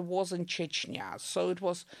covered the wars in Chechnya. So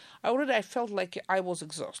I felt like I was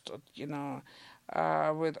exhausted,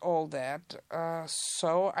 with all that.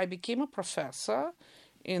 So I became a professor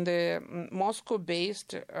in the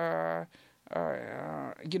Moscow-based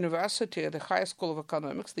university, the High School of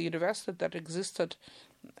Economics, the university that existed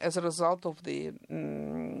as a result of the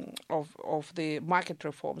market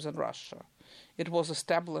reforms in Russia. It was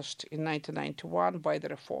established in 1991 by the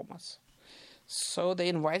reformers. So they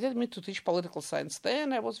invited me to teach political science there,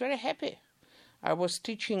 and I was very happy. I was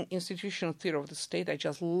teaching institutional theory of the state. I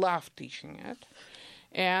just loved teaching it.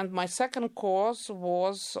 And my second course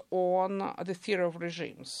was on the theory of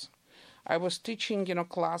regimes. I was teaching,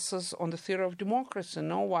 classes on the theory of democracy.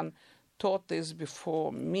 No one taught this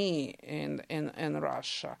before me in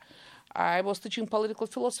Russia. I was teaching political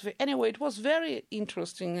philosophy. Anyway, it was very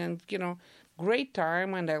interesting and, great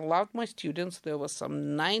time, and I loved my students. There were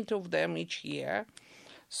some 90 of them each year.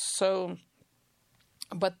 So,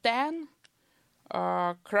 but then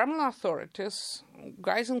Kremlin authorities,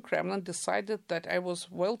 guys in Kremlin, decided that I was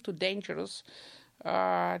well too dangerous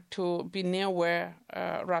to be near where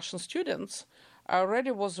Russian students. I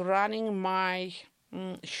already was running my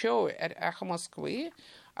show at Echo Moskvy.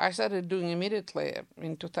 I started doing immediately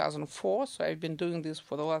in 2004, so I've been doing this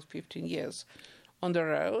for the last 15 years on the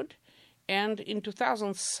road. And in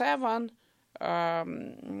 2007,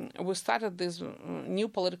 we started this new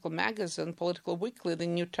political magazine, Political Weekly, the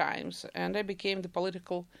New Times, and I became the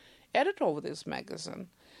political editor of this magazine.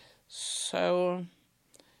 So,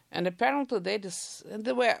 and apparently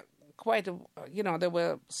there were quite, there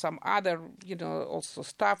were some other, also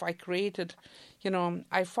stuff I created.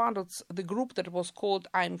 I founded the group that was called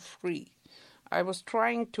I'm Free. I was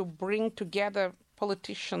trying to bring together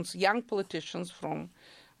politicians, young politicians from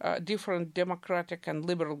different democratic and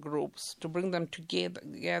liberal groups, to bring them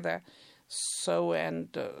together,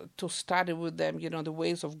 to study with them, the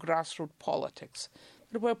ways of grassroots politics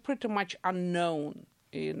that were pretty much unknown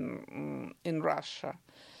in Russia,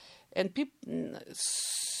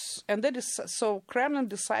 so Kremlin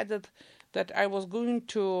decided that I was going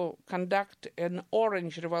to conduct an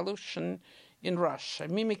orange revolution in Russia,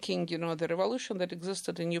 mimicking, the revolution that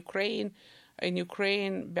existed in Ukraine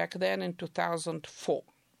back then in 2004.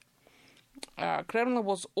 Kremlin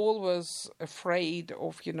was always afraid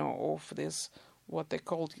of, of this, what they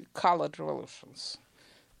called colored revolutions,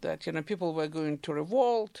 that, people were going to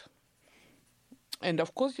revolt. And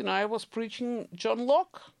of course, I was preaching John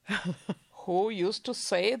Locke, who used to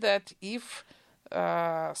say that if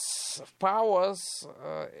powers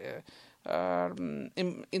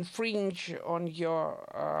infringe on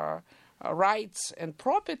your rights and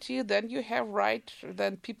property, then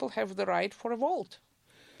then people have the right for revolt.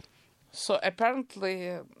 So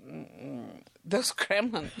apparently, those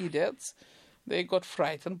Kremlin idiots, they got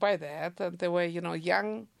frightened by that, and there were,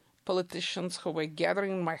 young politicians who were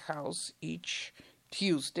gathering in my house each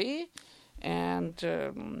Tuesday, and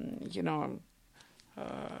there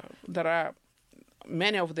are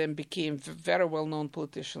many of them became very well-known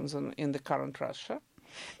politicians in the current Russia,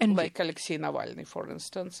 and like Alexei Navalny, for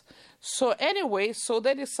instance. So anyway,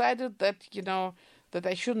 they decided that that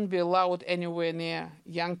I shouldn't be allowed anywhere near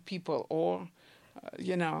young people, or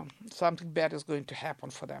something bad is going to happen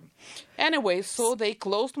for them. Anyway, so they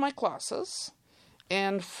closed my classes,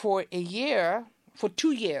 and for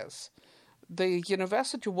 2 years, the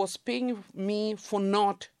university was paying me for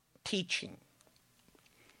not teaching.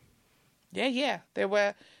 Yeah, they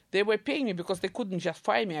were paying me because they couldn't just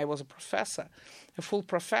fire me. I was a professor, a full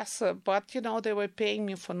professor, but they were paying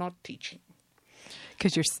me for not teaching.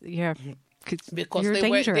 Because because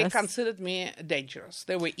they considered me dangerous.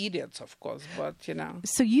 They were idiots, of course, but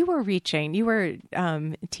So you were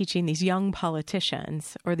teaching these young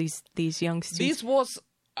politicians or these young students. This was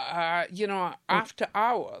after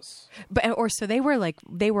hours. So they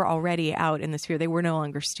were already out in the sphere. They were no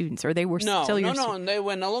longer students, or they were still your students. No, they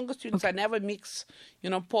were no longer students. I never mix,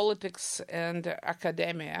 politics and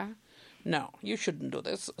academia. No, you shouldn't do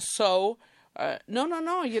this. So, no.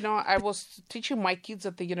 I was teaching my kids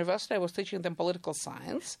at the university. I was teaching them political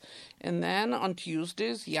science. And then on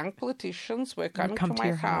Tuesdays, young politicians were coming to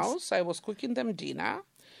my house. I was cooking them dinner.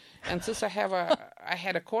 And since I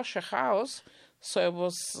had a kosher house, so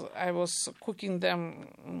I was cooking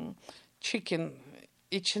them chicken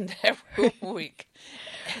each and every week.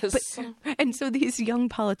 And so these young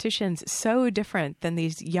politicians, so different than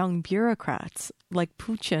these young bureaucrats like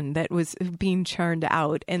Putin that was being churned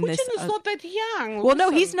out in Putin this. Putin is not that young. Well,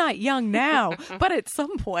 no, he's not young now, but at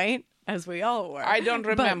some point, as we all were. I don't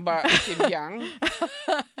remember him young.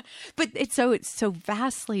 But it's so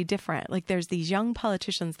vastly different. Like there's these young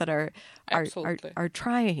politicians that are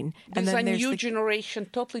trying. There's a new generation,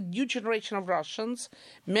 totally new generation of Russians.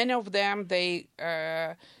 Many of them they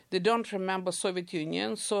don't remember Soviet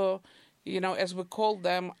Union, so as we call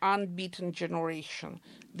them, unbeaten generation.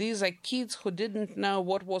 These are kids who didn't know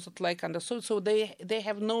what was it like under Soviet, so they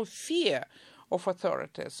have no fear of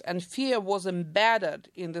authorities, and fear was embedded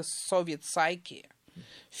in the Soviet psyche.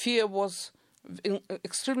 Fear was an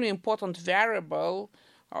extremely important variable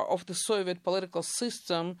of the Soviet political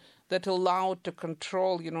system that allowed to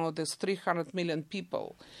control, these 300 million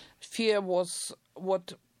people. Fear was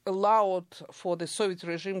what allowed for the Soviet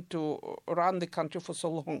regime to run the country for so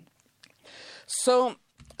long. So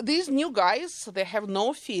these new guys, they have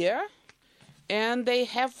no fear, and they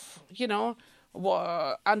have,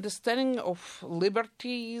 understanding of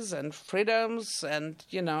liberties and freedoms and,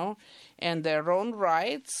 and their own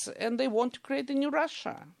rights, and they want to create a new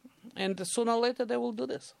Russia. And sooner or later they will do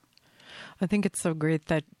this. I think it's so great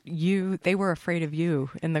that they were afraid of you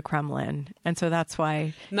in the Kremlin. And so that's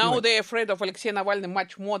why... Now they're afraid of Alexei Navalny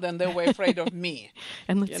much more than they were afraid of me.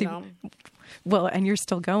 And let's see. Well, and you're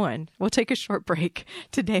still going. We'll take a short break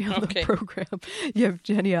today on the program.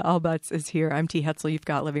 Yevgenia Albats is here. I'm T. Hetzel. You've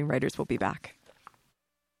got Living Writers. We'll be back.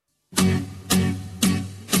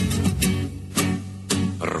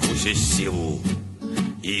 Рвусь из силу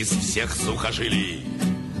из всех сухожилий,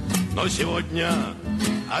 но сегодня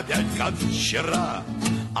опять как вчера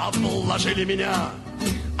обложили меня,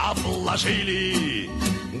 обложили,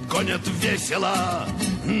 гонят весело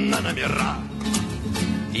на номера.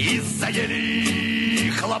 Из-за ели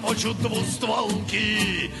хлопочут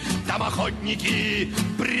двустволки, там охотники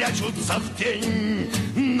прячутся в тень,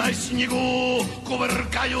 на снегу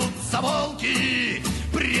кувыркаются волки,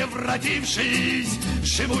 превратившись в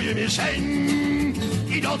живую мишень.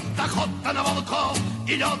 Идет охота на волков,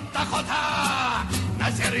 идет охота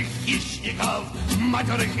на серых хищников,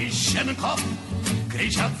 матерых и щенков.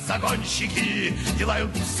 Кричат загонщики,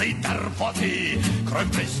 делают псы торпоты,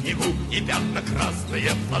 кровь на снегу и пятна красные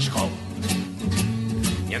флажков.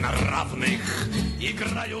 Не на равных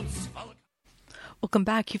играют с волками. Welcome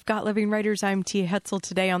back. You've got Living Writers. I'm Tia Hetzel.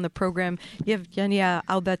 Today on the program, Yevgenia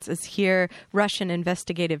Albats is here, Russian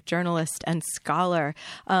investigative journalist and scholar.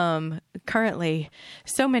 Currently,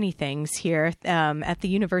 so many things here at the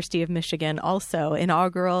University of Michigan. Also,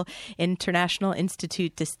 inaugural International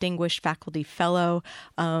Institute Distinguished Faculty Fellow.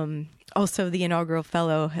 Also, the inaugural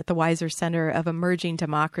fellow at the Weiser Center of Emerging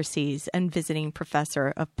Democracies and visiting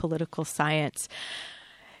professor of political science.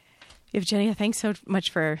 Evgenia, thanks so much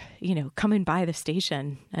for, coming by the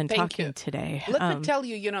station and talking today. Let me tell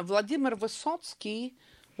you, Vladimir Vysotsky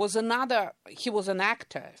was an actor,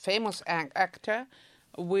 famous actor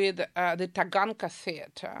with the Taganka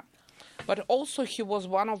Theater. But also he was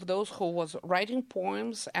one of those who was writing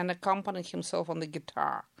poems and accompanying himself on the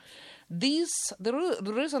guitar. The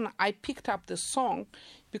reason I picked up this song,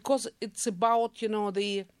 because it's about,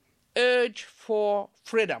 the urge for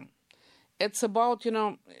freedom. It's about,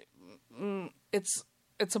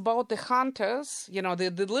 it's about the hunters,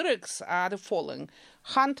 the lyrics are the following.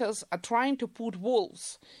 Hunters are trying to put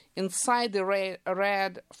wolves inside the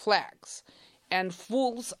red flags, and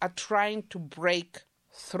wolves are trying to break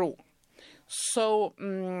through. So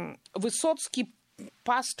Vysotsky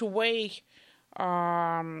passed away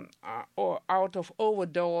out of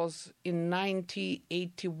overdose in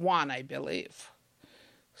 1981, I believe.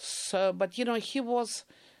 So, but he was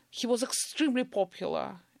extremely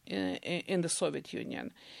popular in the Soviet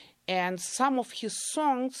Union, and some of his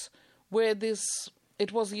songs were this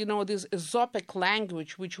Azopic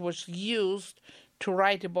language which was used to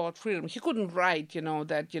write about freedom. He couldn't write,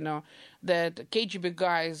 that KGB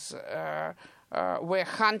guys were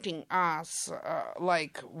hunting us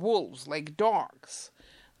like wolves, like dogs.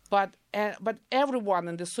 But everyone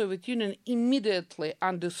in the Soviet Union immediately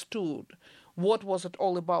understood what was it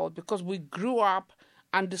all about, because we grew up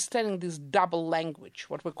understanding this double language,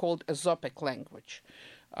 what we called Azopic language.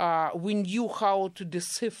 We knew how to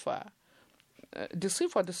decipher this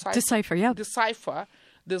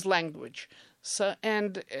language. So,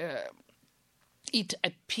 and it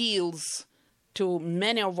appeals to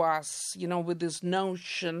many of us, with this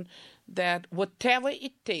notion that whatever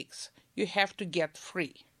it takes, you have to get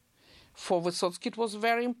free. For Vysotsky, it was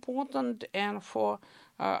very important, and for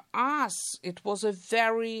us, it was a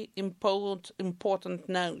very important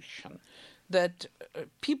notion that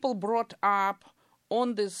people brought up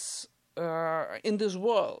on this in this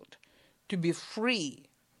world to be free,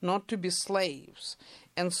 not to be slaves.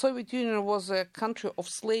 And Soviet Union was a country of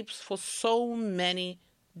slaves for so many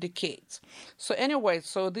decades. So anyway,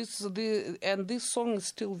 this song is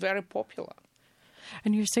still very popular.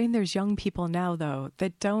 And you're saying there's young people now, though,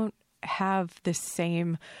 that don't have the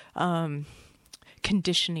same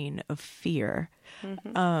conditioning of fear.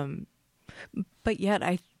 Mm-hmm. But yet,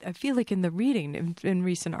 I feel like in the reading, in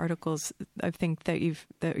recent articles, I think that you've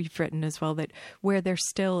written as well, that where there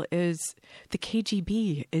still is, the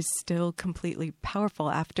KGB is still completely powerful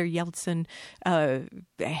after Yeltsin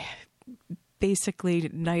basically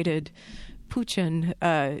knighted Putin.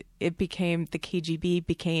 The KGB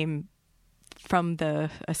became from a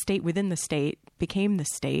state within the state, became the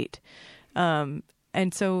state. And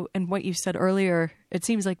what you said earlier, it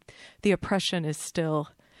seems like the oppression is still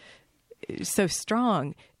so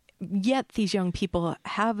strong, yet these young people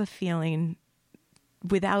have a feeling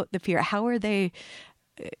without the fear. How are they?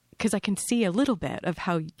 Because I can see a little bit of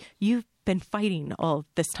how you've been fighting all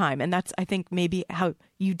this time, and that's, I think, maybe how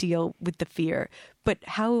you deal with the fear. But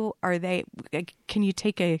how are they? Can you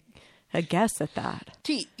take a guess at that?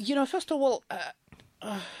 First of all,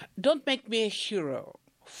 don't make me a hero.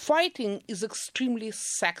 Fighting is extremely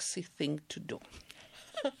sexy thing to do.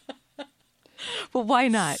 Well, why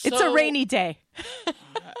not? It's a rainy day.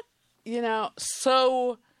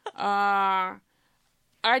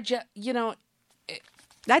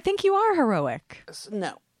 I think you are heroic.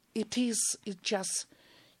 No, it is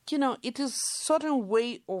certain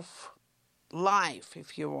way of life,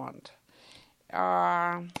 if you want.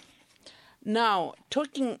 Now,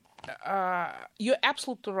 talking, you're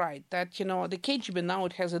absolutely right that, the KGB now,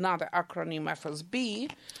 it has another acronym,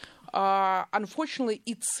 FSB. Unfortunately,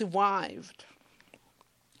 it survived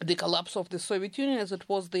the collapse of the Soviet Union, as it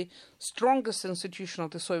was the strongest institution of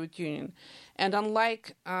the Soviet Union. And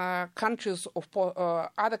unlike other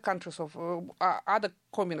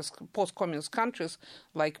post-communist countries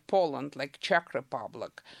like Poland, like Czech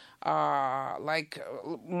Republic, like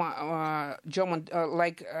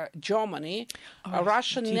Germany,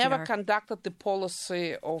 Russia GDR. never conducted the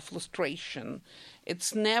policy of lustration.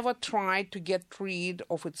 It's never tried to get rid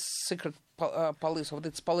of its secret police, of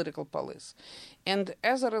its political police. And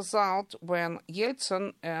as a result, when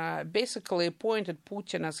Yeltsin basically appointed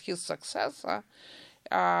Putin as his successor,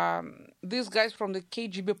 these guys from the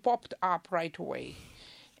KGB popped up right away.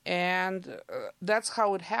 And that's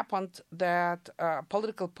how it happened that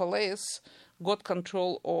political police got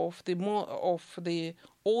control of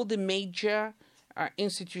all the major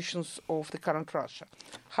institutions of the current Russia.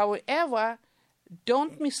 However,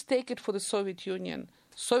 don't mistake it for the Soviet Union.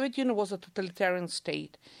 Soviet Union was a totalitarian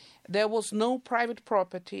state. There was no private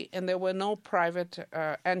property and there were no private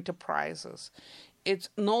enterprises. It's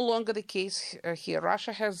no longer the case here.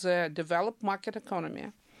 Russia has a developed market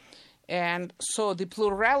economy. And so the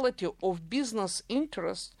plurality of business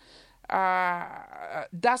interests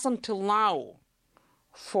doesn't allow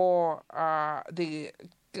for the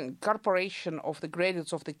corporation of the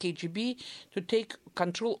graduates of the KGB to take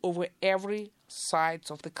control over every side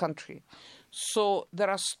of the country. So there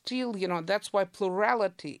are still, that's why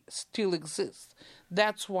plurality still exists.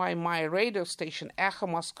 That's why my radio station, Echo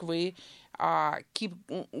Moskvy, keep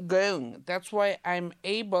going. That's why I'm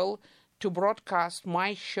able to broadcast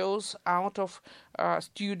my shows out of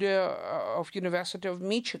studio of University of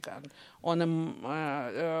Michigan on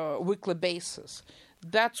a weekly basis.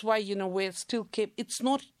 That's why, we still keep, it's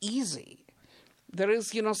not easy. There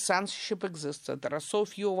is, censorship existed. There are so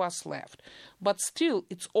few of us left. But still,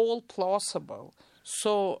 it's all plausible.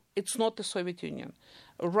 So it's not the Soviet Union.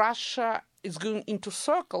 Russia is going into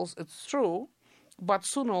circles, it's true, but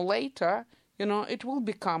sooner or later, it will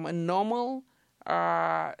become a normal,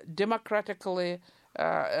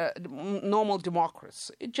 normal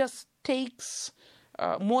democracy. It just takes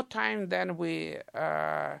more time than we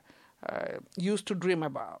used to dream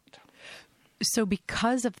about. So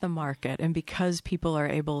because of the market and because people are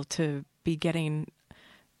able to be getting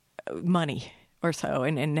money or so,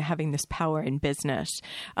 and having this power in business.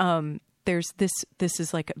 There's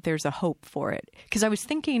there's a hope for it. Because I was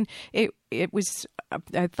thinking I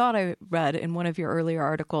thought I read in one of your earlier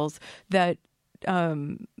articles that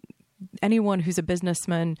anyone who's a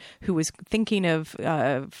businessman who was thinking of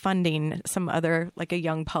funding some other, like a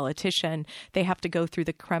young politician, they have to go through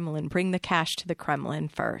the Kremlin, bring the cash to the Kremlin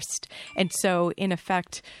first. And so, in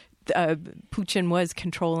effect, Putin was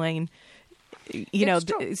controlling.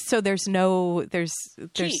 So there's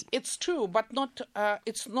it's true, but not.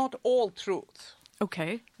 It's not all truth.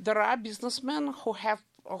 Okay. There are businessmen who have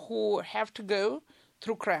to go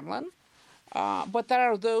through Kremlin, but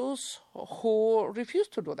there are those who refuse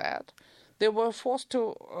to do that. They were forced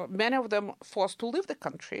to. Many of them forced to leave the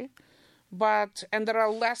country, and there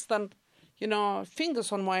are less than,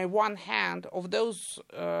 fingers on my one hand of those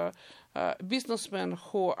businessmen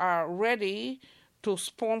who are ready to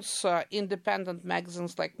sponsor independent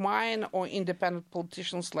magazines like mine or independent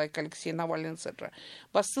politicians like Alexei Navalny, etc.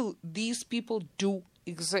 But still, these people do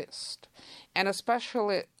exist. And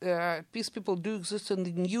especially these people do exist in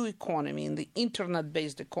the new economy, in the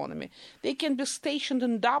internet-based economy. They can be stationed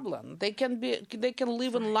in Dublin. They can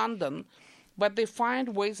live in London, but they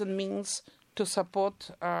find ways and means to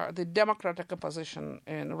support the democratic opposition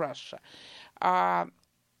in Russia.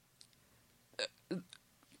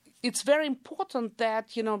 It's very important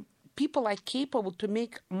that, people are capable to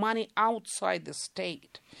make money outside the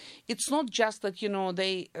state. It's not just that,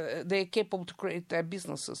 they're capable to create their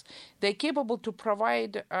businesses. They're capable to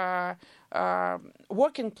provide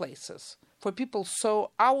working places for people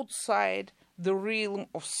so outside the realm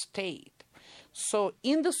of state. So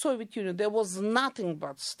in the Soviet Union, there was nothing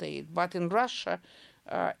but state. But in Russia,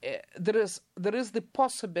 there is the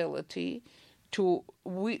possibility to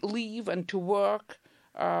live and to work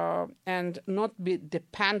and not be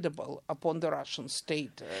dependable upon the Russian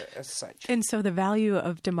state as such. And so the value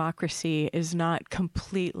of democracy is not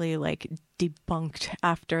completely debunked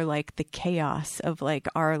after the chaos of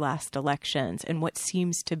our last elections and what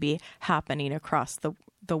seems to be happening across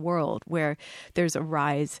the world, where there's a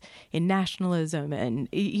rise in nationalism, and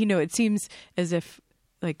it seems as if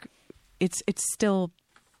it's still.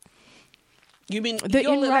 You mean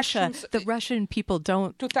in Russia, the Russian people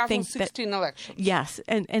don't 2016 think that, elections? Yes,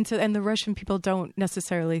 and the Russian people don't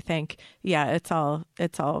necessarily think, it's all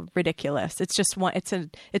ridiculous. It's just one. It's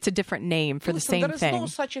a different name for the same thing. There is no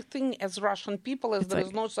such a thing as Russian people, as there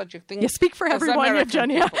is no such a thing. You speak for everyone,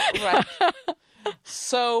 Evgenia. Right.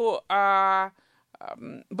 So,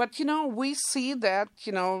 but we see that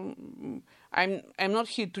I'm not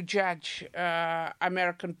here to judge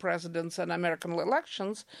American presidents and American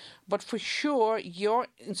elections, but for sure, your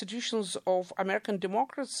institutions of American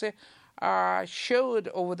democracy showed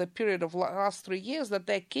over the period of last 3 years that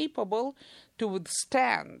they're capable to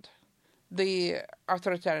withstand the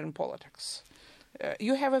authoritarian politics.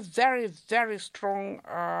 You have a very, very strong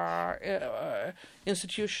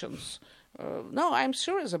institutions. No, I'm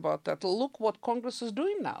serious about that. Look what Congress is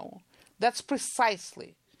doing now. That's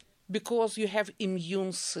precisely because you have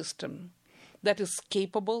immune system that is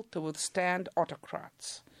capable to withstand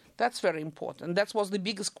autocrats. That's very important. That was the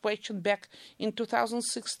biggest question back in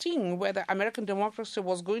 2016, whether American democracy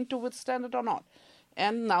was going to withstand it or not.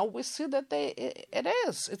 And now we see that it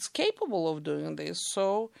is. It's capable of doing this.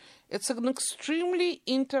 So it's an extremely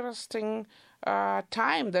interesting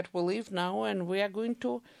time that we live now, and we are going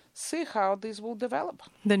to see how this will develop.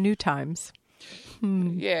 The new times.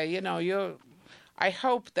 Yeah, I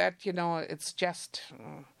hope that, it's just...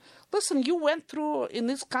 listen, you went through, in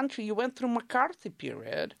this country, you went through McCarthy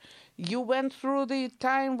period. You went through the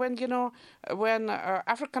time when, when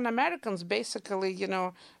African Americans basically,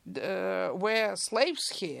 were slaves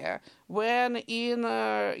here. When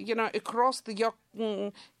across the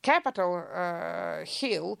Capitol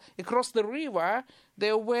Hill, across the river,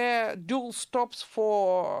 there were dual stops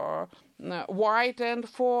for white and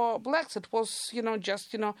for blacks. It was,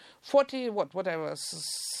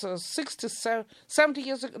 60, 70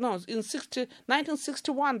 years ago. No, in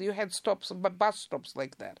 1961, you had stops, bus stops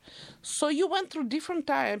like that. So you went through different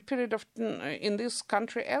period of in this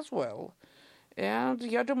country as well. And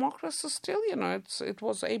your democracy still, it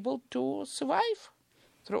was able to survive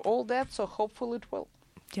through all that. So hopefully it will.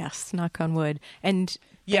 Yes, knock on wood. And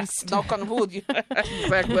yes, knock on wood.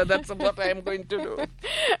 Exactly, that's what I am going to do.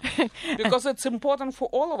 Because it's important for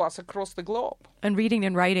all of us across the globe. And reading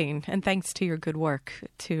and writing, and thanks to your good work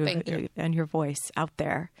Thank you. And your voice out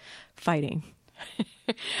there fighting.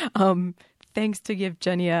 Thanks to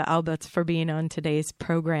Evgenia Albats for being on today's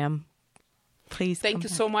program. Please Thank come you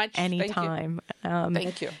back so much. anytime.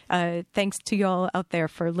 Thank you. Thanks to you all out there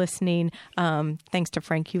for listening. Thanks to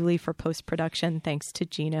Frank Hewley for post-production. Thanks to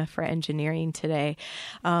Gina for engineering today.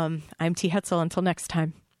 I'm T. Hetzel. Until next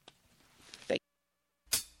time.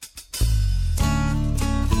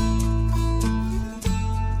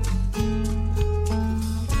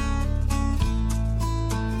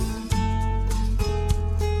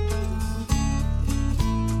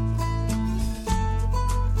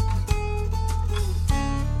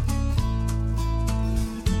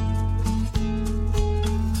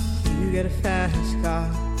 Get a fast car.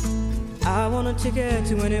 I want a ticket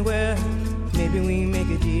to anywhere. Maybe we make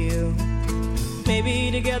a deal.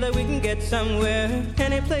 Maybe together we can get somewhere.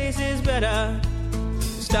 Any place is better.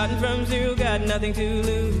 Starting from zero, got nothing to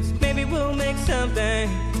lose. Maybe we'll make something.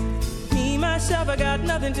 Me, myself, I got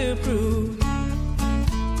nothing to prove.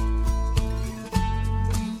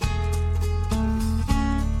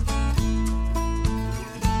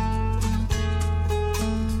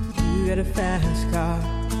 You get a fast car.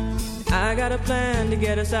 I got a plan to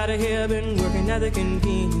get us out of here. Been working at the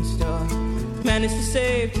convenience store. Managed to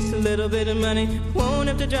save just a little bit of money. Won't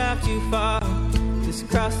have to drive too far. Just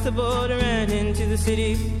cross the border and into the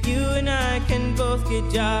city. You and I can both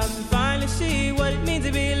get jobs and finally see what it means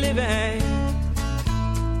to be living.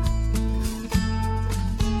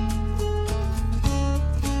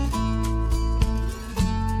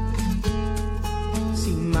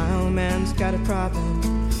 See, my old man's got a problem.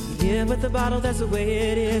 Yeah, but the bottle, that's the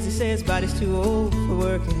way it is. He says his body's too old for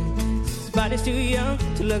working. His body's too young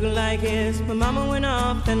to look like his. My mama went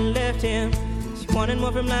off and left him. She wanted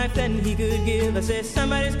more from life than he could give. I said,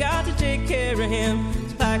 somebody's got to take care of him.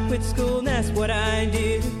 So I quit school and that's what I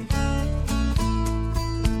did.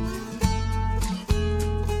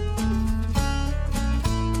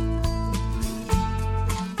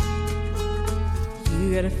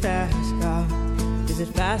 You got a fast car. Is it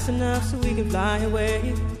fast enough so we can fly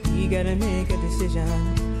away? We gotta make a decision.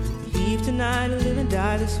 Leave tonight or live and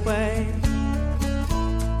die this way.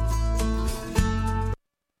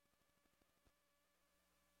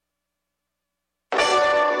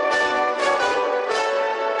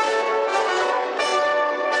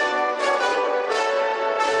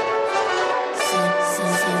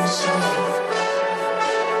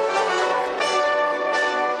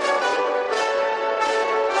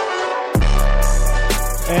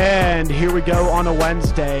 And here we go on a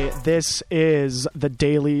Wednesday. This is the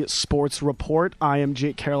Daily Sports Report. I am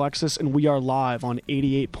Jake Karalexis, and we are live on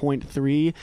 88.3